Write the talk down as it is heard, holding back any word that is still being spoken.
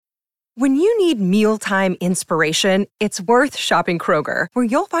When you need mealtime inspiration, it's worth shopping Kroger, where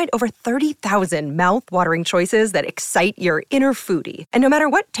you'll find over 30,000 mouth-watering choices that excite your inner foodie. And no matter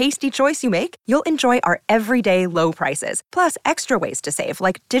what tasty choice you make, you'll enjoy our everyday low prices, plus extra ways to save,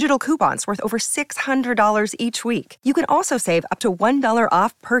 like digital coupons worth over $600 each week. You can also save up to $1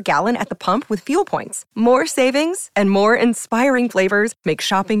 off per gallon at the pump with fuel points. More savings and more inspiring flavors make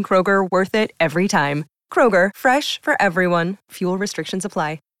shopping Kroger worth it every time. Kroger, fresh for everyone. Fuel restrictions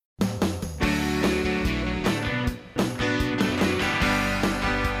apply.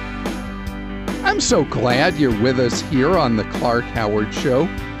 I'm so glad you're with us here on the Clark Howard Show,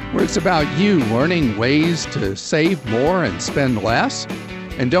 where it's about you learning ways to save more and spend less.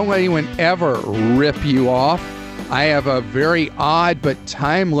 And don't let anyone ever rip you off. I have a very odd but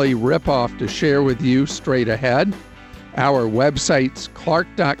timely ripoff to share with you straight ahead. Our websites,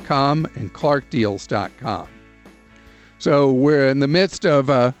 clark.com and clarkdeals.com. So we're in the midst of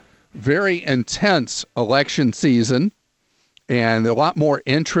a very intense election season and a lot more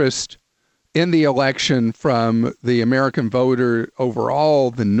interest in the election from the American voter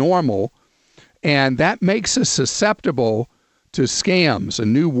overall than normal. And that makes us susceptible to scams. A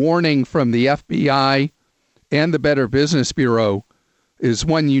new warning from the FBI and the Better Business Bureau is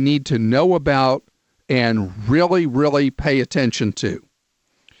one you need to know about and really, really pay attention to.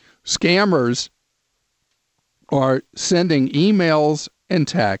 Scammers are sending emails and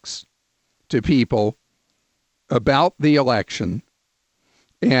texts to people about the election,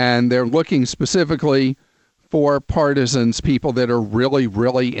 and they're looking specifically for partisans, people that are really,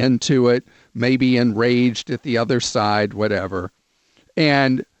 really into it, maybe enraged at the other side, whatever.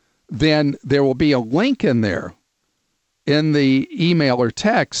 And then there will be a link in there in the email or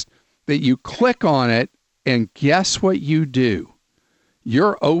text that you click on it, and guess what you do?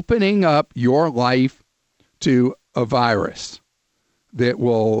 You're opening up your life to a virus that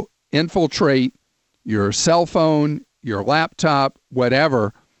will infiltrate your cell phone, your laptop,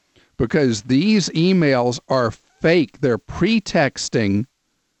 whatever, because these emails are fake. They're pretexting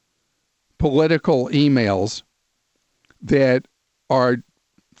political emails that are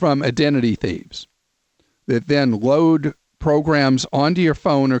from identity thieves that then load programs onto your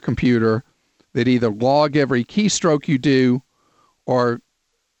phone or computer that either log every keystroke you do or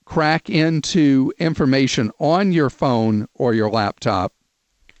crack into information on your phone or your laptop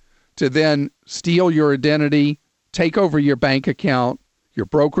to then steal your identity, take over your bank account, your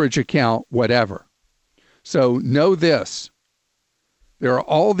brokerage account, whatever. So know this. There are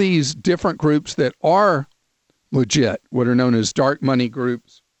all these different groups that are legit, what are known as dark money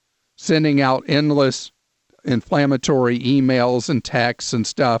groups, sending out endless inflammatory emails and texts and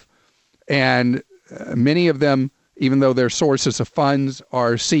stuff. And many of them, even though their sources of funds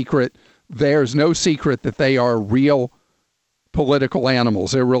are secret, there's no secret that they are real political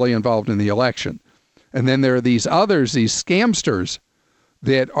animals. They're really involved in the election. And then there are these others, these scamsters,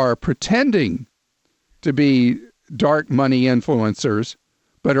 that are pretending to be dark money influencers,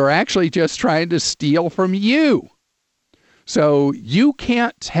 but are actually just trying to steal from you. So you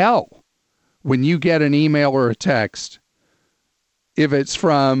can't tell when you get an email or a text if it's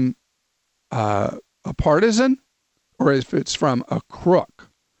from a partisan or if it's from a crook.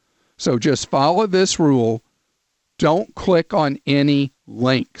 So just follow this rule. Don't click on any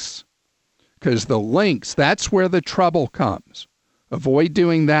links, because the links, that's where the trouble comes. Avoid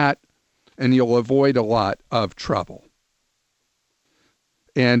doing that, and you'll avoid a lot of trouble.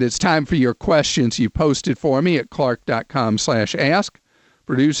 And it's time for your questions. You posted for me at clark.com/ask.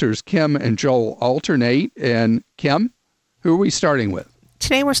 Producers Kim and Joel alternate. And Kim, who are we starting with?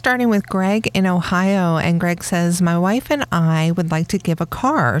 Today we're starting with Greg in Ohio, and Greg says, my wife and I would like to give a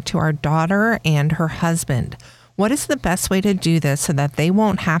car to our daughter and her husband. What is the best way to do this so that they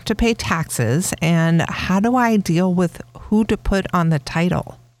won't have to pay taxes? And how do I deal with who to put on the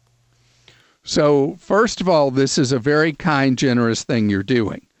title? So first of all, this is a very kind, generous thing you're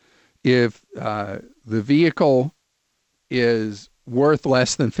doing. If the vehicle is worth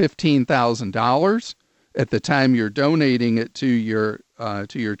less than $15,000 at the time you're donating it to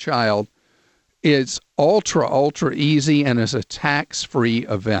your child, it's ultra easy and is a tax-free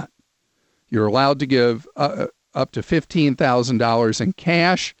event. You're allowed to give up to $15,000 in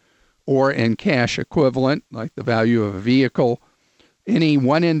cash or in cash equivalent, like the value of a vehicle. Any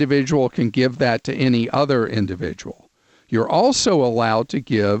one individual can give that to any other individual. You're also allowed to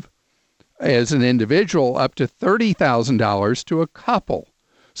give, as an individual, up to $30,000 to a couple.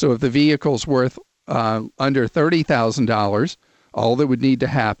 So if the vehicle's worth under $30,000, all that would need to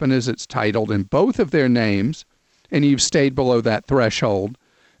happen is it's titled in both of their names, and you've stayed below that threshold,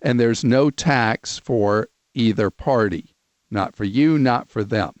 and there's no tax for either party. Not for you, not for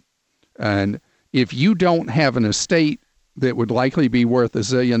them. And if you don't have an estate that would likely be worth $1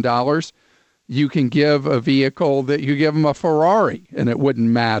 zillion, you can give a vehicle that you give them a Ferrari and it wouldn't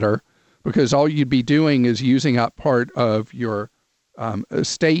matter, because all you'd be doing is using up part of your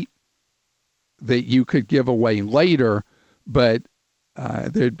estate that you could give away later, but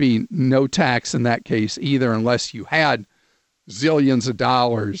there'd be no tax in that case either, unless you had zillions of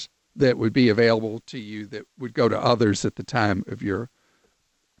dollars that would be available to you that would go to others at the time of your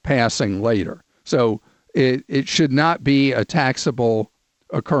passing later. So it should not be a taxable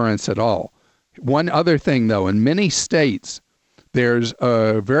occurrence at all. One other thing, though, in many states, there's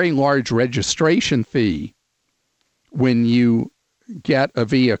a very large registration fee when you get a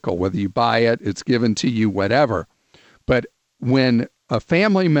vehicle, whether you buy it, it's given to you, whatever. But when a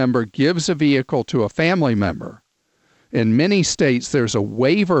family member gives a vehicle to a family member, in many states, there's a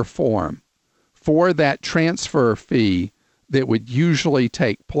waiver form for that transfer fee that would usually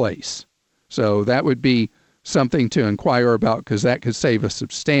take place. So that would be something to inquire about, because that could save a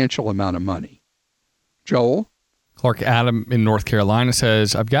substantial amount of money. Joel? Clark, Adam in North Carolina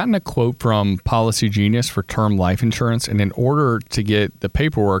says, I've gotten a quote from Policy Genius for term life insurance, and in order to get the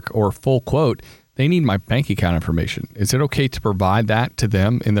paperwork or full quote, they need my bank account information. Is it okay to provide that to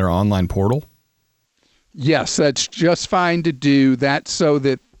them in their online portal? Yes, that's just fine to do. That's so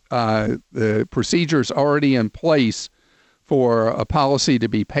that the procedure's already in place for a policy to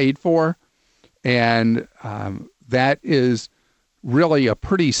be paid for. And that is really a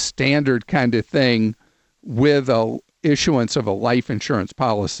pretty standard kind of thing with a issuance of a life insurance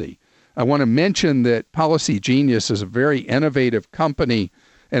policy. I want to mention that Policy Genius is a very innovative company,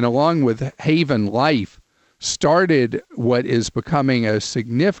 and along with Haven Life, started what is becoming a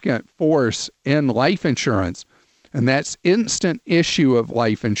significant force in life insurance, and that's instant issue of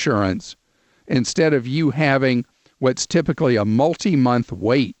life insurance, instead of you having what's typically a multi-month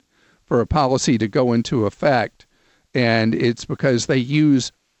wait for a policy to go into effect. And it's because they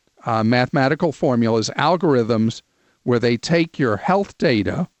use mathematical formulas, algorithms, where they take your health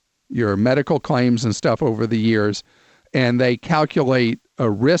data, your medical claims and stuff over the years, and they calculate a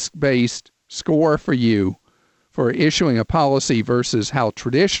risk-based score for you for issuing a policy versus how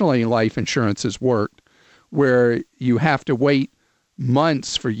traditionally life insurance has worked, where you have to wait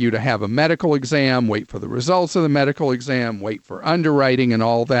months for you to have a medical exam, wait for the results of the medical exam, wait for underwriting and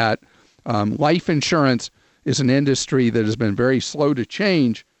all that. Life insurance is an industry that has been very slow to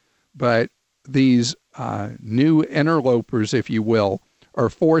change, but these new interlopers, if you will, are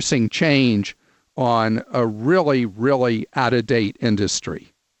forcing change on a really, really out-of-date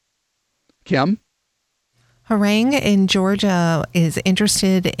industry. Kim? Harang in Georgia is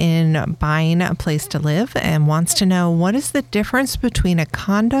interested in buying a place to live and wants to know, what is the difference between a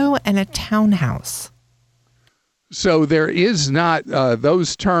condo and a townhouse? So there is not,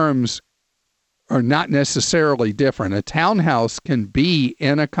 those terms are not necessarily different. A townhouse can be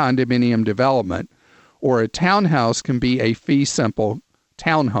in a condominium development, or a townhouse can be a fee simple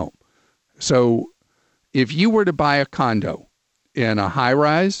townhome. So if you were to buy a condo in a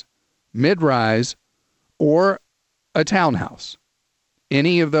high-rise, mid-rise, or a townhouse,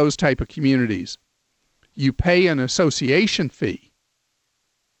 any of those type of communities, you pay an association fee.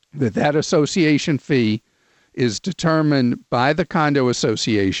 That association fee is determined by the condo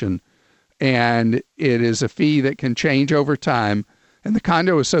association, and it is a fee that can change over time. And the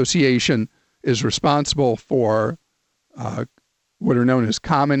condo association is responsible for what are known as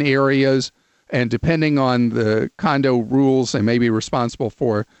common areas, and depending on the condo rules, they may be responsible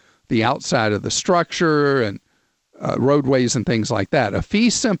for the outside of the structure and roadways and things like that. A fee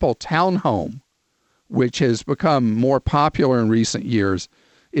simple townhome, which has become more popular in recent years,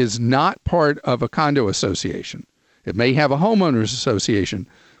 is not part of a condo association. It may have a homeowners association,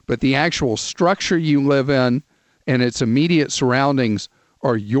 but the actual structure you live in and its immediate surroundings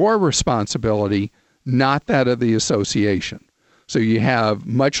are your responsibility, not that of the association. So you have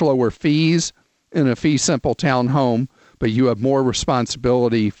much lower fees in a fee simple townhome, but you have more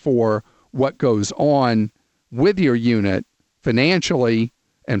responsibility for what goes on with your unit financially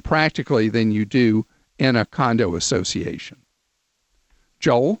and practically than you do in a condo association.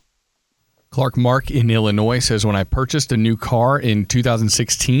 Joel? Clark Mark in Illinois says, when I purchased a new car in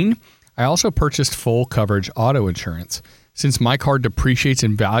 2016, I also purchased full coverage auto insurance. Since my car depreciates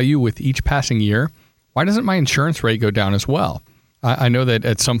in value with each passing year, why doesn't my insurance rate go down as well? I know that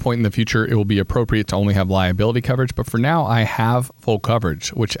at some point in the future, it will be appropriate to only have liability coverage, but for now, I have full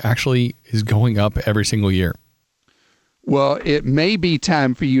coverage, which actually is going up every single year. Well, it may be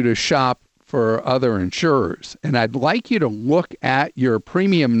time for you to shop for other insurers, and I'd like you to look at your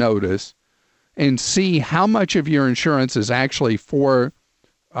premium notice and see how much of your insurance is actually for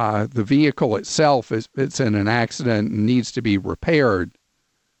the vehicle itself, if it's in an accident and needs to be repaired,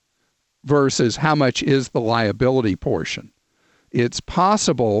 versus how much is the liability portion. It's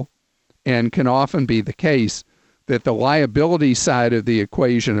possible, and can often be the case, that the liability side of the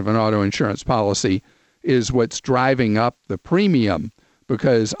equation of an auto insurance policy is what's driving up the premium,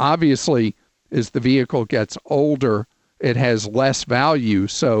 because obviously as the vehicle gets older, it has less value.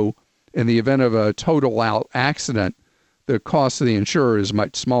 So in the event of a total out accident, the cost of the insurer is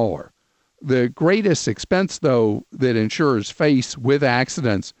much smaller. The greatest expense, though, that insurers face with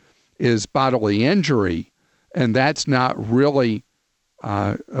accidents is bodily injury, and that's not really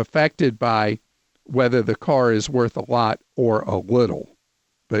affected by whether the car is worth a lot or a little.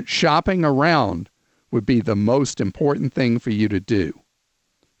 But shopping around would be the most important thing for you to do.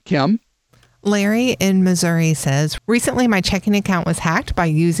 Kim? Larry in Missouri says, recently my checking account was hacked by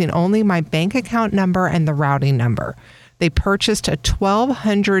using only my bank account number and the routing number. They purchased a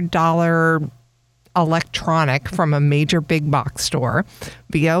 $1,200 electronic from a major big box store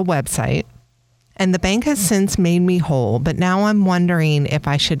via a website. And the bank has since made me whole, but now I'm wondering if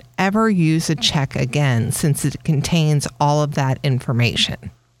I should ever use a check again since it contains all of that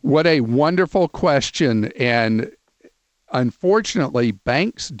information. What a wonderful question. And unfortunately,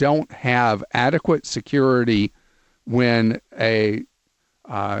 banks don't have adequate security when a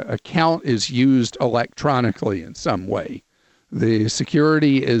account is used electronically in some way. The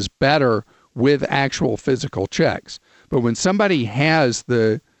security is better with actual physical checks. But when somebody has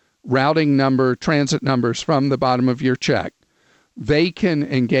the routing number, transit numbers from the bottom of your check, they can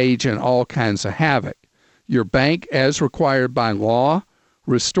engage in all kinds of havoc. Your bank, as required by law,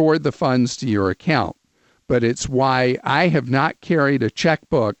 restored the funds to your account. But it's why I have not carried a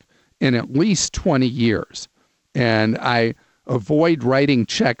checkbook in at least 20 years. And I avoid writing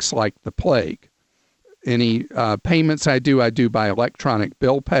checks like the plague. Any payments I do by electronic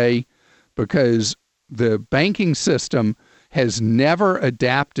bill pay, because the banking system has never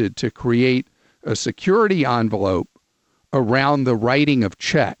adapted to create a security envelope around the writing of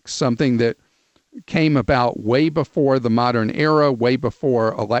checks, something that came about way before the modern era, way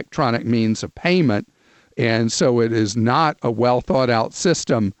before electronic means of payment. And so it is not a well thought out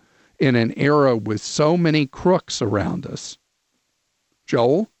system in an era with so many crooks around us.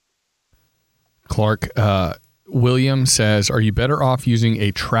 Joel? Clark, William says, are you better off using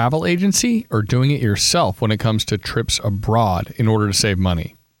a travel agency or doing it yourself when it comes to trips abroad in order to save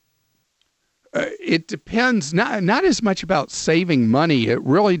money? It depends, not as much about saving money. It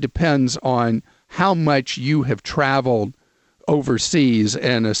really depends on how much you have traveled overseas,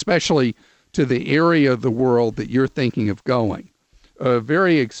 and especially to the area of the world that you're thinking of going. A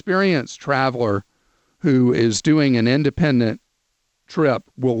very experienced traveler who is doing an independent trip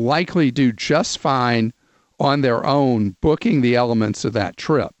will likely do just fine on their own, booking the elements of that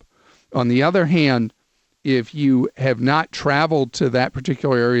trip. On the other hand, if you have not traveled to that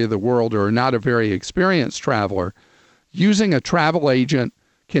particular area of the world or are not a very experienced traveler, using a travel agent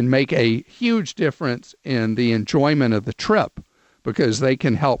can make a huge difference in the enjoyment of the trip, because they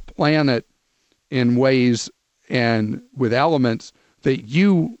can help plan it in ways and with elements that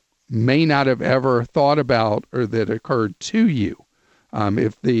you may not have ever thought about or that occurred to you.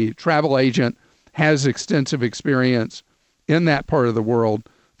 If the travel agent has extensive experience in that part of the world,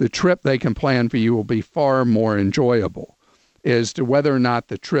 the trip they can plan for you will be far more enjoyable. As to whether or not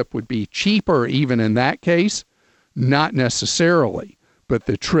the trip would be cheaper even in that case, not necessarily, but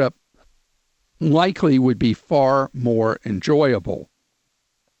the trip likely would be far more enjoyable.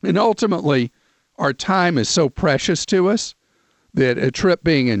 And ultimately, our time is so precious to us that a trip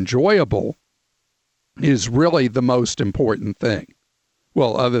being enjoyable is really the most important thing.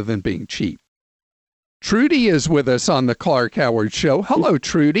 Well, other than being cheap. Trudy is with us on the Clark Howard Show. Hello,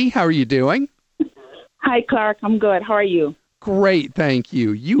 Trudy. How are you doing? Hi, Clark. I'm good. How are you? Great, thank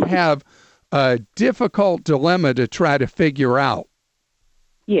you. You have a difficult dilemma to try to figure out.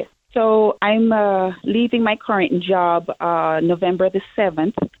 Yes. So I'm leaving my current job November the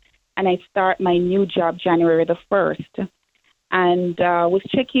 7th, and I start my new job January the 1st. And was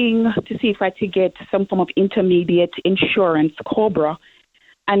checking to see if I could get some form of intermediate insurance, COBRA.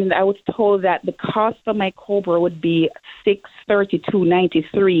 And I was told that the cost of my COBRA would be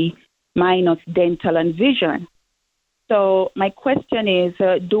 $632.93 minus dental and vision. So my question is,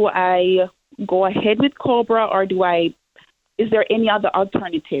 do I go ahead with COBRA, or is there any other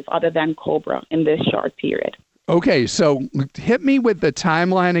alternative other than COBRA in this short period? Okay, so hit me with the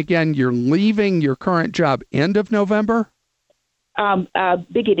timeline again. You're leaving your current job end of November?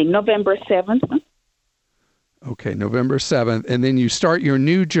 Beginning November 7th. Okay, November 7th. And then you start your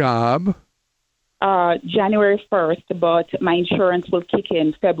new job? January 1st, but my insurance will kick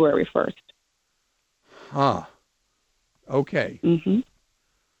in February 1st. Huh. Okay. Mm-hmm.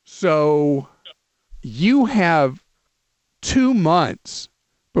 So you have 2 months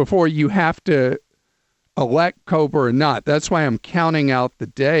before you have to elect COBRA or not. That's why I'm counting out the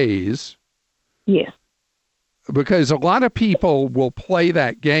days. Yes. Because a lot of people will play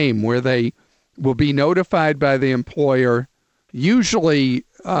that game where they will be notified by the employer. Usually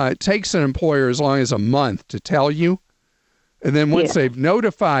it takes an employer as long as a month to tell you. And then once they've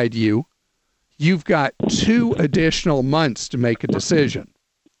notified you, you've got 2 additional months to make a decision.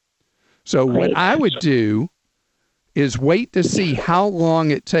 So what I would do is wait to see how long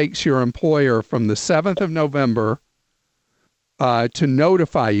it takes your employer from the 7th of November to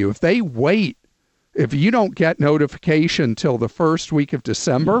notify you. If they wait, if you don't get notification till the first week of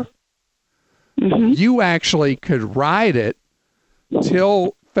December, you actually could ride it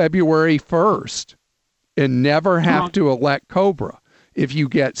till February 1st and never have to elect COBRA. If you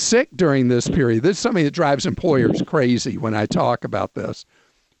get sick during this period, this is something that drives employers crazy when I talk about this.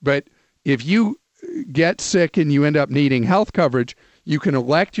 But if you get sick and you end up needing health coverage, you can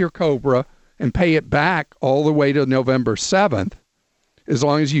elect your COBRA and pay it back all the way to November 7th, as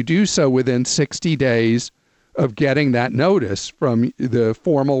long as you do so within 60 days of getting that notice from the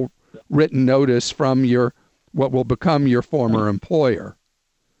formal written notice from your what will become your former employer.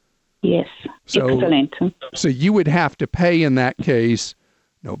 Yes. Excellent. So you would have to pay in that case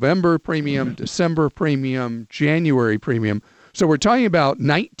November premium, December premium, January premium. So we're talking about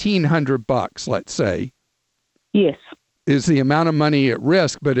 $1,900, let's say. Yes. Is the amount of money at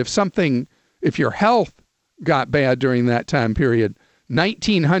risk. But if your health got bad during that time period,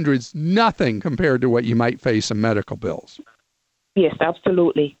 $1,900 is nothing compared to what you might face in medical bills. Yes,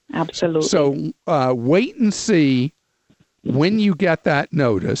 absolutely. Absolutely. So wait and see when you get that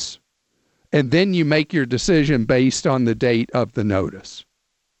notice, and then you make your decision based on the date of the notice.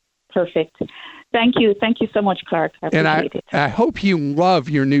 Perfect. Thank you. Thank you so much, Clark. I appreciate it. I hope you love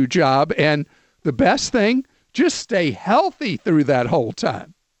your new job. And the best thing, just stay healthy through that whole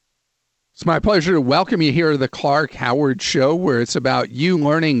time. It's my pleasure to welcome you here to the Clark Howard Show, where it's about you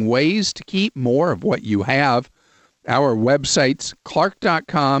learning ways to keep more of what you have. Our websites,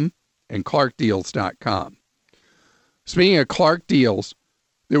 clark.com and clarkdeals.com. Speaking of Clark Deals,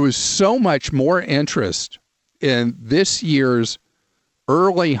 there was so much more interest in this year's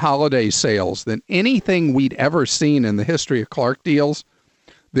early holiday sales than anything we'd ever seen in the history of Clark Deals,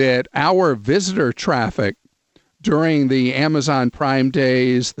 that our visitor traffic during the Amazon Prime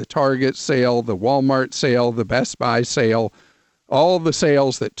days, the Target sale, the Walmart sale, the Best Buy sale, all the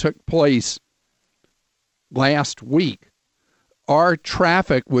sales that took place last week, our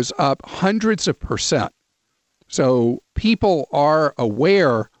traffic was up hundreds of percent. So people are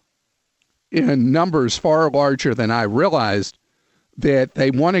aware in numbers far larger than I realized that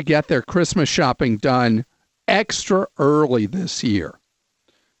they want to get their Christmas shopping done extra early this year.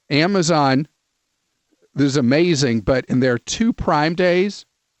 Amazon, this is amazing, but in their 2 Prime days,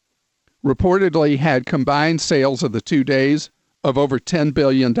 reportedly had combined sales of the 2 days of over $10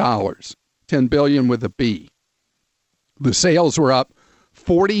 billion. 10 billion with a B. The sales were up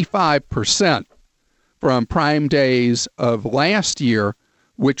 45% from Prime days of last year,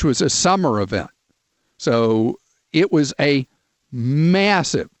 which was a summer event. So it was a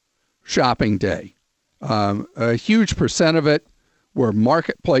massive shopping day. A huge percent of it were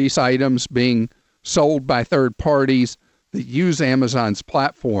marketplace items being sold by third parties that use Amazon's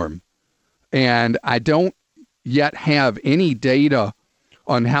platform. And I don't yet have any data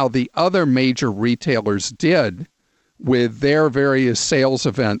on how the other major retailers did with their various sales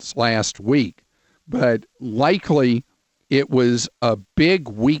events last week. But likely it was a big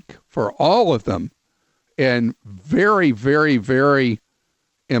week for all of them, and very, very, very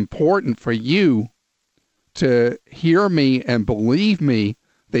important for you to hear me and believe me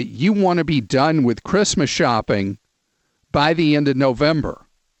that you want to be done with Christmas shopping by the end of November.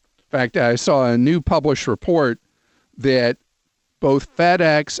 In fact, I saw a new published report that both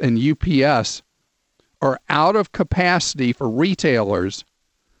FedEx and UPS are out of capacity for retailers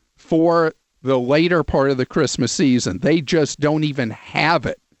for the later part of the Christmas season. They just don't even have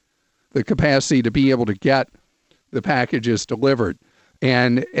it, the capacity to be able to get the packages delivered.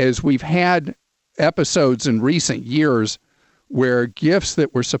 And as we've had episodes in recent years where gifts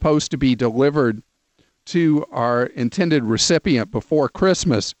that were supposed to be delivered to our intended recipient before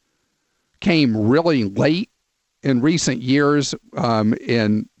Christmas came really late in recent years,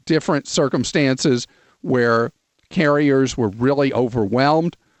 in different circumstances where carriers were really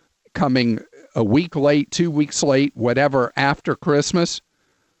overwhelmed, coming a week late, 2 weeks late, whatever, after Christmas.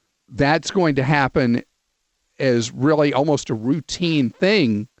 that's going to happen as really almost a routine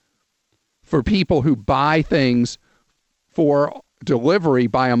thing for people who buy things for delivery,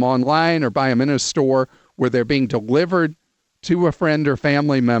 buy them online or buy them in a store where they're being delivered to a friend or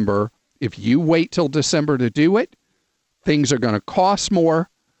family member. If you wait till December to do it, things are going to cost more,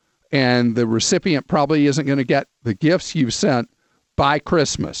 and the recipient probably isn't going to get the gifts you've sent by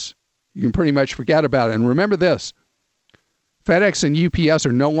Christmas. You can pretty much forget about it. And remember this, FedEx and UPS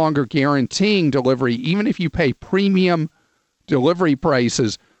are no longer guaranteeing delivery, even if you pay premium delivery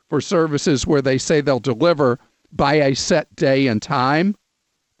prices for services where they say they'll deliver by a set day and time.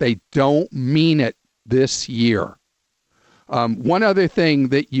 They don't mean it this year. One other thing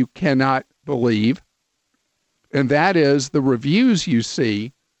that you cannot believe, and that is the reviews you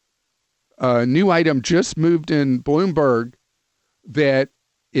see. A new item just moved in Bloomberg that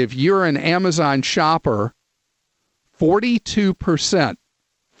if you're an Amazon shopper, 42%.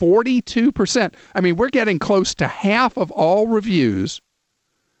 I mean, we're getting close to half of all reviews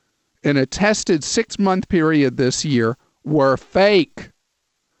in a tested 6-month period this year were fake,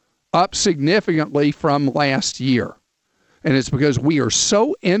 up significantly from last year. And it's because we are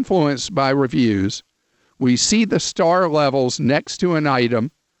so influenced by reviews. We see the star levels next to an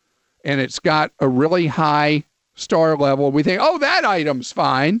item, and it's got a really high star level. We think, oh, that item's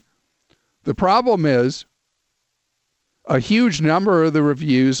fine. The problem is a huge number of the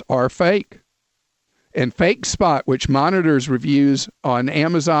reviews are fake. And FakeSpot, which monitors reviews on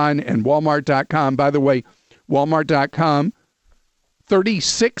Amazon and Walmart.com, by the way, Walmart.com,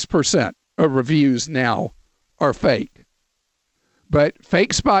 36% of reviews now are fake. But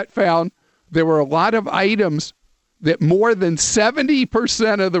FakeSpot found there were a lot of items that more than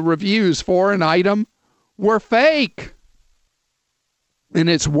 70% of the reviews for an item were fake. And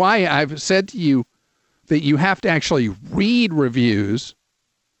it's why I've said to you that you have to actually read reviews,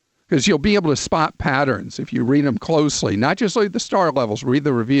 because you'll be able to spot patterns if you read them closely. Not just look at the star levels, read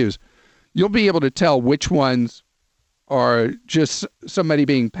the reviews. You'll be able to tell which ones are just somebody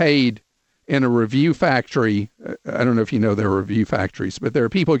being paid in a review factory. I don't know if you know there are review factories, but there are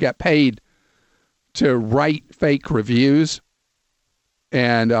people who get paid to write fake reviews.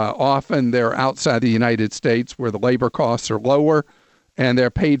 And often they're outside the United States where the labor costs are lower, and they're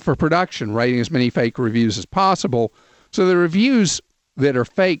paid for production, writing as many fake reviews as possible. So the reviews that are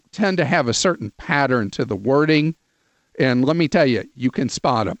fake tend to have a certain pattern to the wording. And let me tell you, you can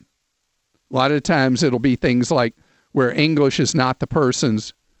spot them. A lot of times it'll be things like where English is not the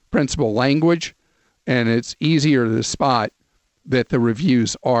person's principal language, and it's easier to spot that the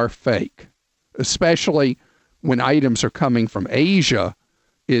reviews are fake. Especially when items are coming from Asia,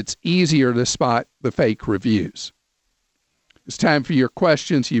 it's easier to spot the fake reviews. It's time for your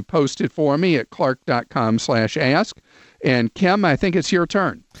questions. You posted for me at clark.com/ask. And Kim, I think it's your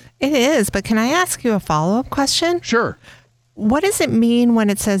turn. It is, but can I ask you a follow-up question? Sure. What does it mean when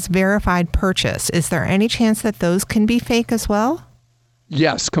it says verified purchase? Is there any chance that those can be fake as well?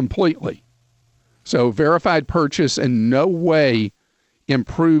 Yes, completely. So verified purchase in no way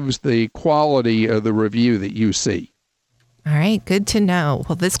improves the quality of the review that you see. All right, good to know.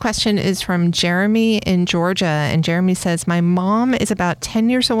 Well, this question is from Jeremy in Georgia, and Jeremy says, my mom is about 10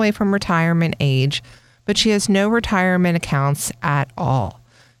 years away from retirement age, but she has no retirement accounts at all.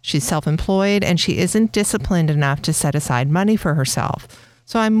 She's self-employed, and she isn't disciplined enough to set aside money for herself.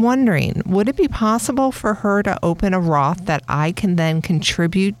 So I'm wondering, would it be possible for her to open a Roth that I can then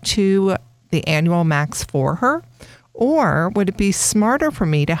contribute to the annual max for her? Or would it be smarter for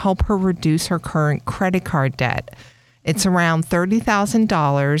me to help her reduce her current credit card debt? It's around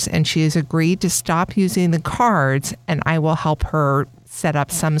 $30,000, and she has agreed to stop using the cards, and I will help her set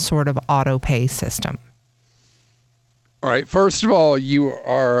up some sort of auto pay system. All right. First of all, you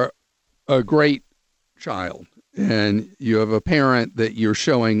are a great child, and you have a parent that you're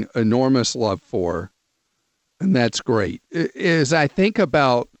showing enormous love for, and that's great. As I think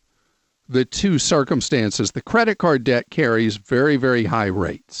about the two circumstances, the credit card debt carries very, very high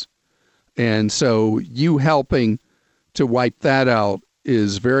rates. And so you helping to wipe that out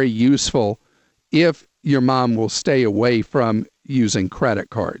is very useful if your mom will stay away from using credit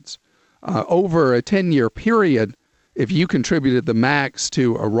cards. Over a 10-year period, if you contributed the max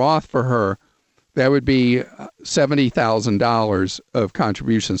to a Roth for her, that would be $70,000 of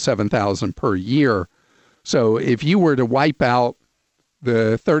contribution, $7,000 per year. So if you were to wipe out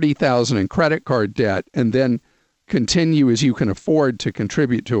the $30,000 in credit card debt and then continue as you can afford to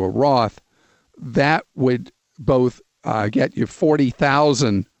contribute to a Roth, that would both get you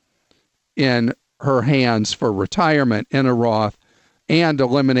 $40,000 in her hands for retirement in a Roth and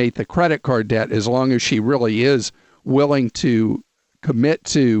eliminate the credit card debt as long as she really is willing to commit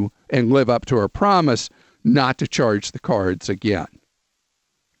to and live up to her promise not to charge the cards again.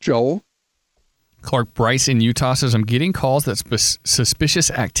 Joel? Clark Bryce in Utah says, I'm getting calls that suspicious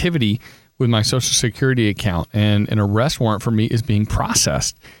activity with my Social Security account, and an arrest warrant for me is being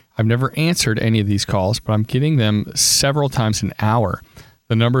processed. I've never answered any of these calls, but I'm getting them several times an hour.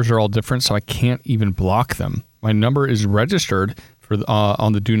 The numbers are all different, so I can't even block them. My number is registered for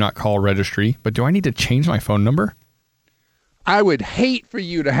on the Do Not Call registry, but do I need to change my phone number? I would hate for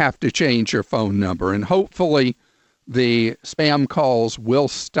you to have to change your phone number, and hopefully the spam calls will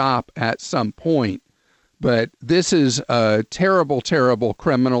stop at some point. But this is a terrible, terrible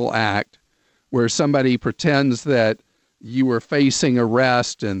criminal act where somebody pretends that you were facing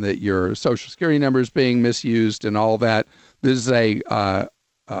arrest and that your Social Security number is being misused and all that. This is a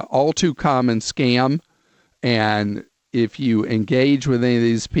all too common scam. And if you engage with any of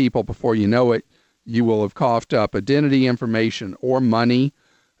these people before you know it, you will have coughed up identity information or money.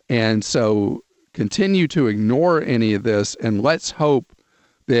 And so continue to ignore any of this, and let's hope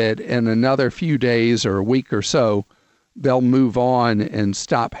that in another few days or a week or so, they'll move on and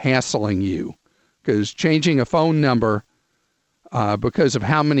stop hassling you. Because changing a phone number, because of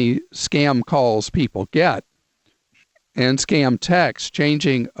how many scam calls people get and scam texts,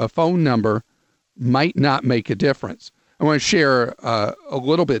 changing a phone number might not make a difference. I want to share a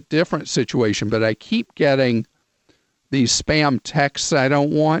little bit different situation, but I keep getting these spam texts I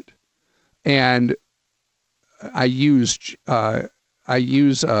don't want. And I use a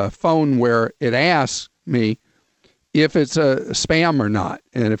phone where it asks me if it's a spam or not.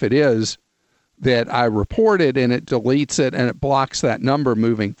 And if it is, that I report it and it deletes it and it blocks that number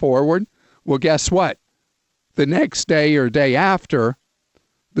moving forward. Well, guess what? The next day or day after,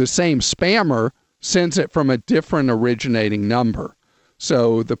 the same spammer sends it from a different originating number.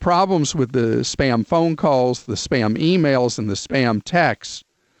 So the problems with the spam phone calls, the spam emails, and the spam texts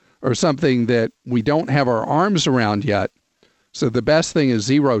are something that we don't have our arms around yet. So the best thing is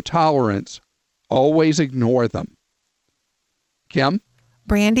zero tolerance. Always ignore them. Kim?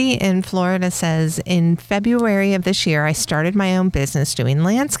 Brandy in Florida says, in February of this year, I started my own business doing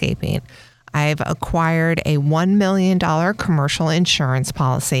landscaping. I've acquired a $1 million commercial insurance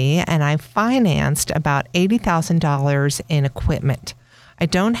policy, and I financed about $80,000 in equipment. I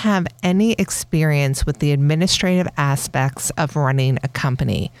don't have any experience with the administrative aspects of running a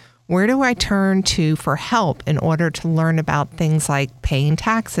company. Where do I turn to for help in order to learn about things like paying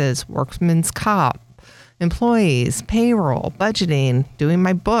taxes, workman's comp, employees, payroll, budgeting, doing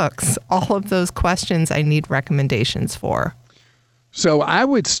my books, all of those questions I need recommendations for? So I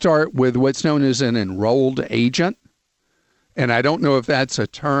would start with what's known as an enrolled agent. And I don't know if that's a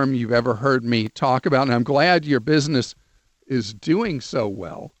term you've ever heard me talk about. And I'm glad your business is doing so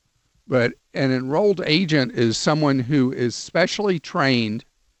well. But an enrolled agent is someone who is specially trained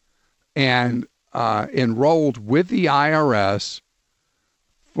and enrolled with the IRS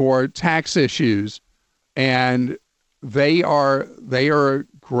for tax issues, and they are a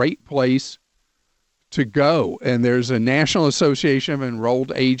great place to go. And there's a National Association of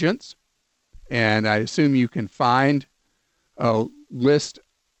Enrolled Agents, and I assume you can find a list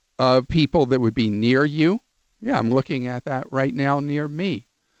of people that would be near you. Yeah, I'm looking at that right now near me.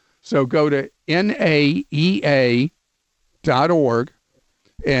 So go to naea.org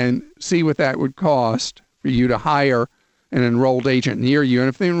and see what that would cost for you to hire an enrolled agent near you. And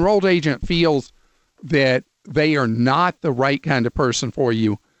if the enrolled agent feels that they are not the right kind of person for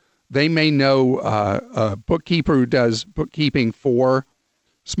you, they may know a bookkeeper who does bookkeeping for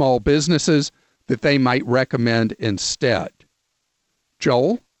small businesses that they might recommend instead.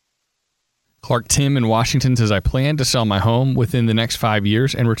 Joel? Clark Tim in Washington says, I plan to sell my home within the next 5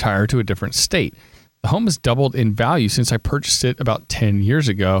 years and retire to a different state. The home has doubled in value since I purchased it about 10 years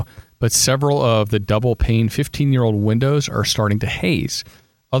ago, but several of the double pane 15-year-old windows are starting to haze.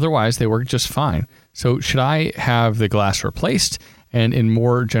 Otherwise, they work just fine. So should I have the glass replaced? And in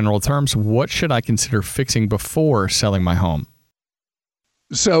more general terms, what should I consider fixing before selling my home?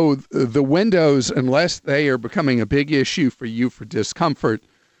 So the windows, unless they are becoming a big issue for you for discomfort,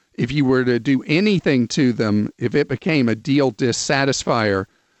 if you were to do anything to them, if it became a deal dissatisfier,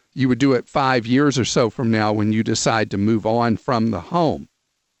 you would do it 5 years or so from now when you decide to move on from the home.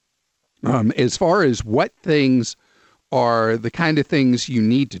 As far as what things are the kind of things you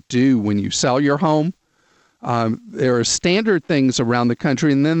need to do when you sell your home, there are standard things around the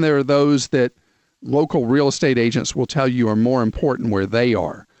country, and then there are those that local real estate agents will tell you are more important where they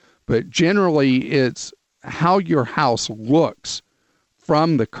are. But generally, it's how your house looks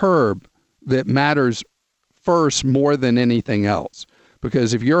from the curb that matters first more than anything else.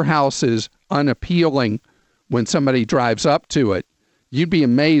 Because if your house is unappealing when somebody drives up to it, you'd be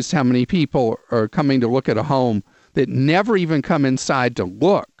amazed how many people are coming to look at a home that never even come inside to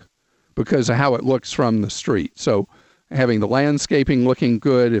look because of how it looks from the street. So having the landscaping looking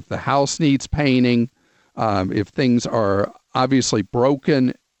good, if the house needs painting, if things are obviously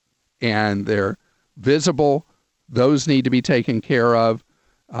broken and they're visible, those need to be taken care of.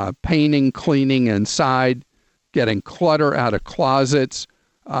 Painting, cleaning inside, getting clutter out of closets.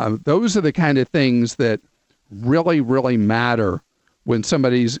 Those are the kind of things that really, really matter when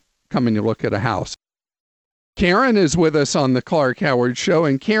somebody's coming to look at a house. Karen is with us on the Clark Howard Show.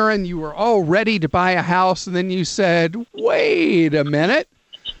 And Karen, you were all ready to buy a house, and then you said, wait a minute.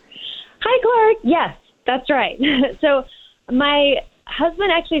 Hi, Clark. Yes, that's right. So my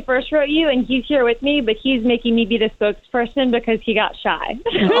husband actually first wrote you, and he's here with me, but he's making me be the spokesperson because he got shy.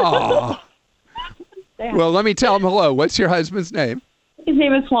 Oh. Well, let me tell him hello. What's your husband's name? His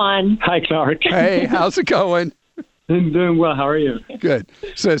name is Juan. Hi, Clark. Hey, how's it going? I'm doing well. How are you? Good.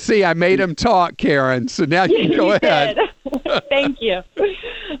 So, see, I made him talk, Karen. So now you can go ahead. Thank you.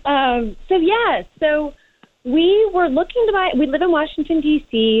 So we were looking to buy. We live in Washington,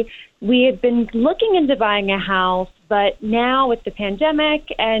 D.C. We had been looking into buying a house, but now with the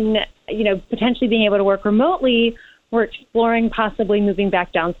pandemic and, potentially being able to work remotely, we're exploring possibly moving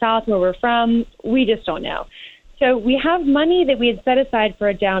back down south where we're from. We just don't know. So we have money that we had set aside for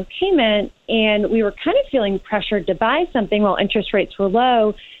a down payment, and we were kind of feeling pressured to buy something while interest rates were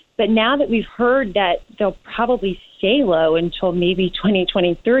low. But now that we've heard that they'll probably stay low until maybe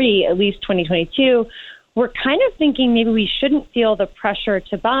 2023, at least 2022, we're kind of thinking maybe we shouldn't feel the pressure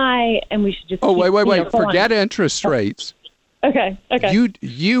to buy, and we should just wait. Forget interest rates. Okay.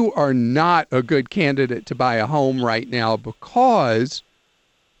 You are not a good candidate to buy a home right now because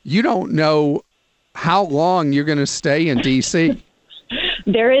you don't know how long you're going to stay in D.C.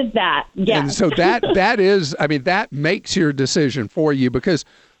 There is that, yeah. And so that makes your decision for you, because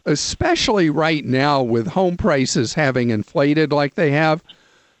especially right now with home prices having inflated like they have,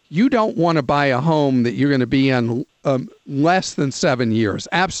 you don't want to buy a home that you're going to be in less than 7 years,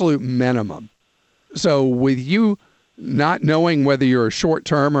 absolute minimum. So with you not knowing whether you're a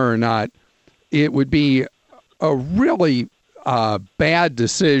short-termer or not, it would be a really bad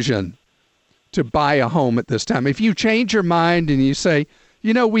decision to buy a home at this time. If you change your mind and you say,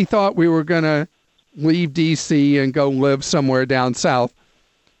 we thought we were going to leave D.C. and go live somewhere down south,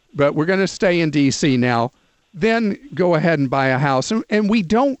 but we're going to stay in D.C. now, then go ahead and buy a house. And we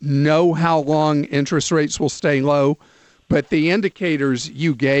don't know how long interest rates will stay low, but the indicators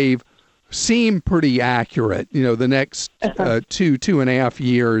you gave seem pretty accurate. The next 2.5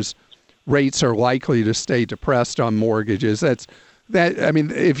 years, rates are likely to stay depressed on mortgages.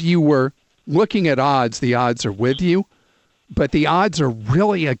 If you were looking at odds, the odds are with you, but the odds are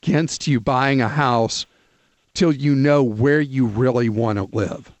really against you buying a house till you know where you really want to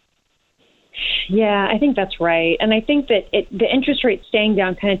live. Yeah, I think that's right. And I think that the interest rate staying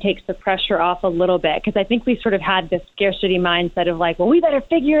down kind of takes the pressure off a little bit, because I think we sort of had this scarcity mindset of like, well, we better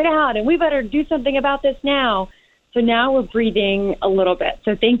figure it out and we better do something about this now. So now we're breathing a little bit.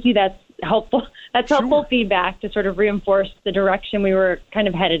 So thank you. That's helpful. That's helpful feedback to sort of reinforce the direction we were kind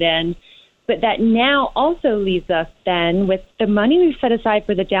of headed in. But that now also leaves us then with the money we've set aside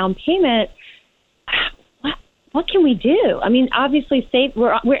for the down payment. What can we do? I mean, obviously,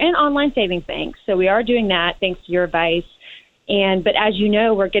 we're in online savings banks, so we are doing that thanks to your advice. But as you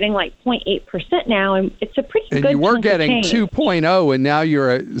know, we're getting like 0.8% now, and it's a pretty good. And you were getting 2.0, and now you're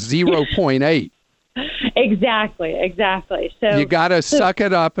at 0.8. Exactly. So you got to suck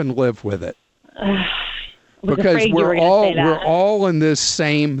it up and live with it. Because we're all in this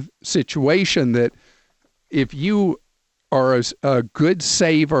same situation, that if you are a good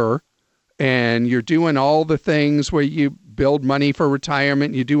saver and you're doing all the things where you build money for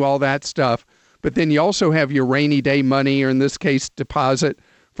retirement, you do all that stuff, but then you also have your rainy day money, or in this case, deposit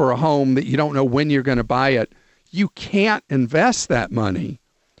for a home that you don't know when you're going to buy it, you can't invest that money.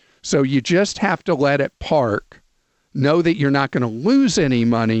 So you just have to let it park. Know that you're not going to lose any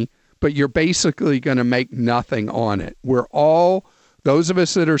money, but you're basically going to make nothing on it. We're all, those of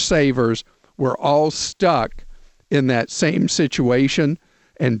us that are savers, we're all stuck in that same situation.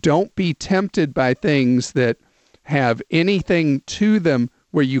 And don't be tempted by things that have anything to them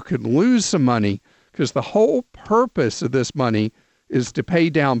where you could lose some money, because the whole purpose of this money is to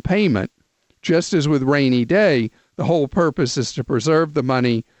pay down payment. Just as with rainy day, the whole purpose is to preserve the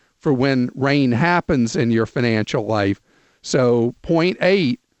money for when rain happens in your financial life. So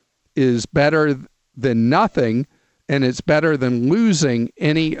 0.8 is better than nothing, and it's better than losing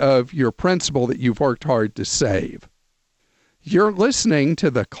any of your principal that you've worked hard to save. You're listening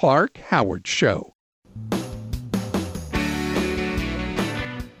to The Clark Howard Show.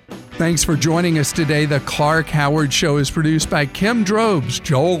 Thanks for joining us today. The Clark Howard Show is produced by Kim Drobes,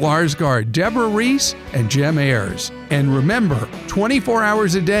 Joel Larsgaard, Deborah Reese, and Jim Ayers. And remember, 24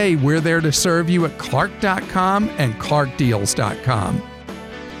 hours a day, we're there to serve you at Clark.com and ClarkDeals.com.